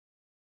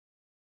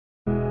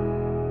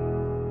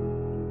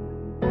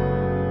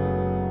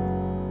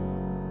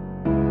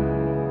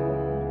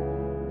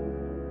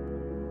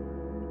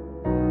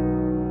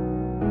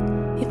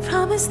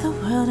Promised the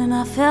world and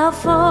I fell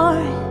for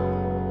it.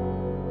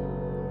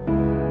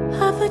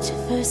 I put you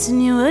first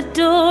and you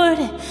adored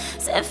it.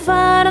 Set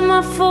fire to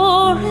my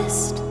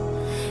forest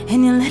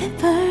and you let it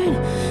burn.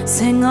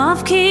 Sang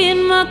off key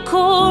in my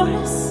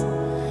chorus,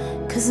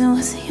 'cause it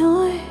wasn't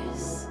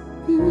yours.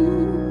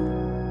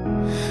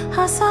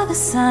 I saw the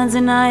signs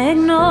and I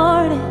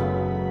ignored it.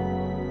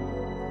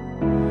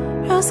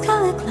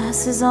 Rose-colored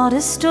glasses all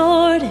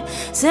distorted.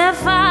 Set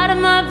fire to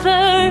my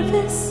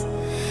purpose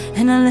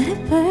and I let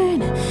it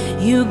burn.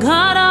 You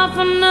got off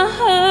on the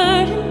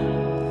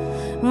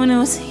hurting when it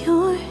was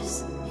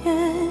yours,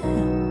 yeah.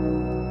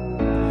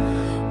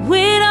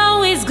 We'd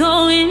always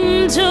go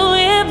into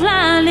it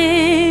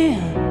blindly.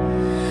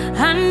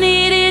 I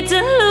needed to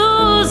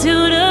lose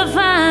you to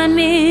find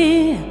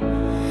me.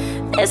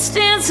 This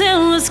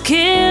dancing was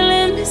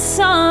killing me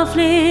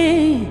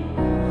softly.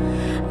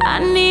 I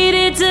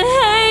needed to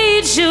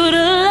hate you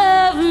to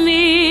love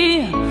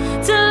me.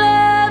 To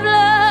love,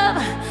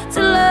 love,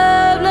 to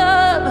love,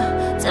 love,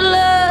 to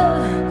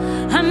love.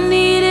 I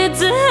needed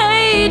to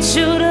hate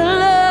you to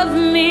love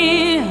me.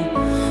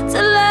 To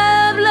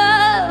love,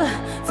 love,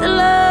 to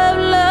love,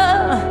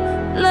 love,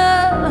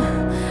 love.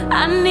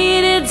 I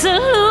needed to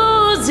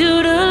lose you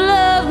to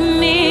love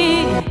me.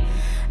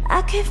 I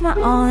gave my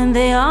all and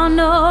they all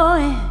know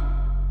it.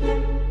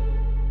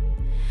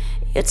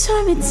 You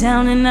turned me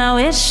down and now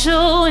it's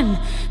showing.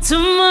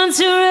 2 months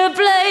to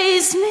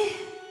replace me,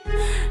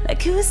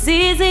 like it was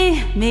easy.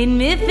 Made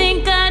me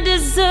think I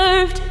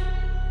deserved it.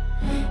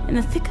 In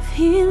the thick of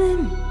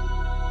healing,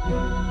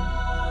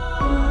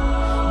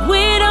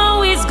 we'd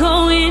always go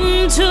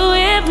into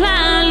it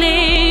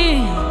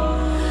blindly.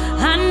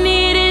 I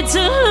needed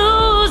to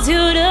lose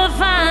you to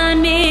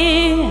find me.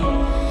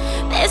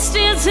 This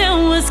dancing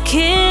was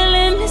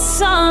killing me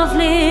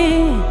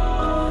softly,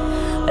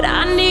 but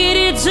I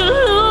needed to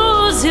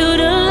lose you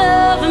to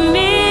love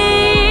me.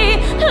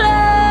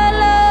 Love,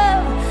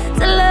 love,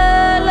 to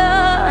love,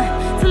 love,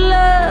 to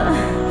love.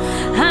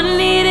 I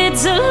needed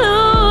to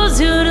lose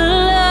you to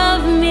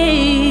love me.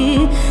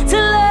 To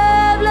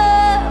love,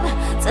 love,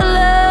 to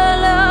love,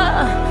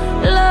 love,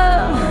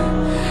 love.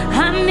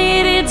 I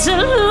needed to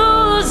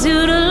lose you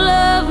to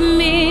love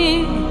me.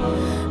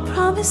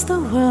 Promised the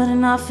world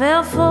and I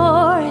fell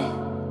for it.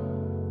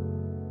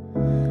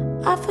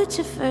 I put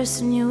you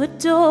first and you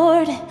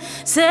adored it.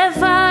 Set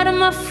fire to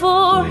my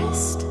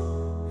forest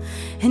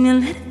and you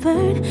let it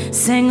burn.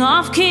 Sang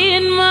off key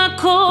in my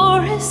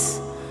chorus.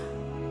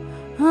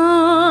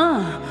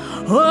 Oh,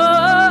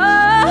 oh.